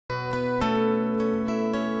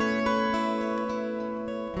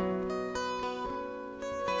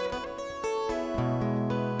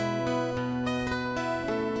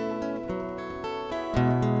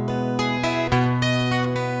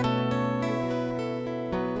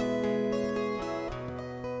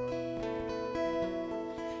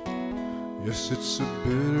Yes, it's a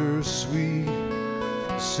bittersweet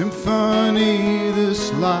symphony,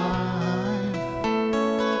 this life.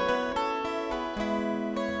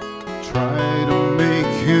 Try to make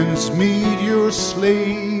ends meet, you're a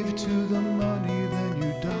slave to the money, then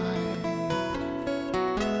you die.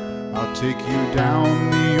 I'll take you down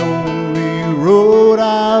the only road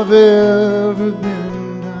I've ever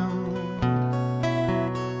been down.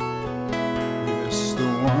 Yes, the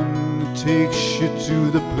one that takes you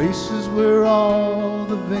to the places where all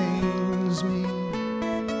the veins meet.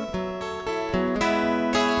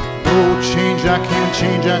 No change, I can't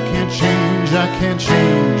change, I can't change, I can't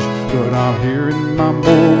change. But I'm here in my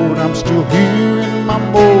mode, I'm still here in my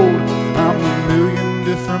mode. I'm a million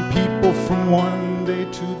different people from one day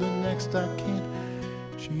to the next. I can't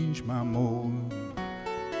change my mode.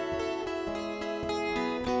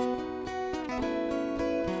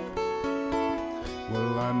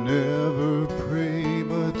 Well, I never pray,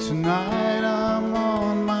 but tonight I'm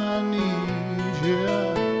on my knees,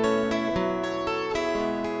 yeah.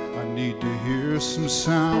 I need to hear some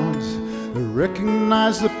sounds that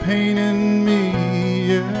recognize the pain in me,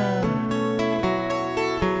 yeah.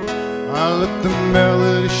 I let the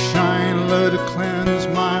melody shine, let it cleanse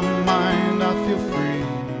my mind. I feel free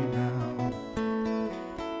now.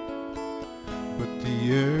 But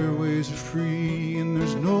the airways are free and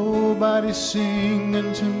there's nobody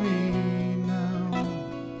singing to me now.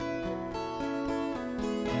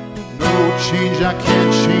 No change, I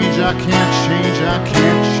can't change, I can't change, I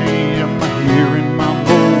can't change. I'm here in my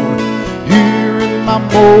mode, here in my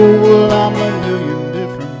mode. I'm a million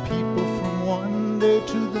different people from one day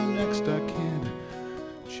to the next. I can't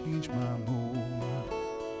change my mode.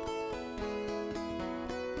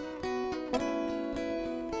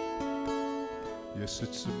 Yes,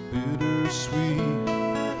 it's a bittersweet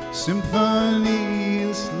symphony,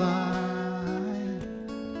 this life.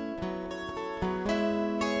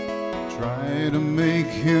 Try to make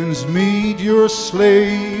ends meet, you're a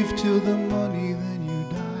slave to the money, then you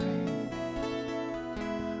die.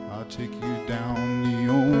 I'll take you down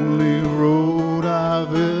the only road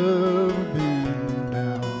I've ever been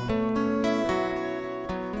down.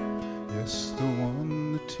 Yes, the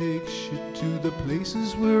one that takes you to the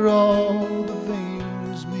places where all the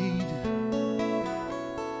veins meet.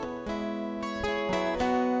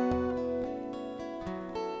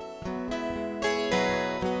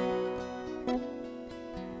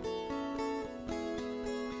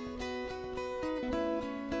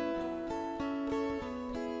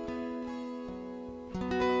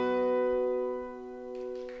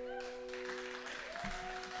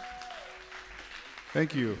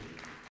 Thank you.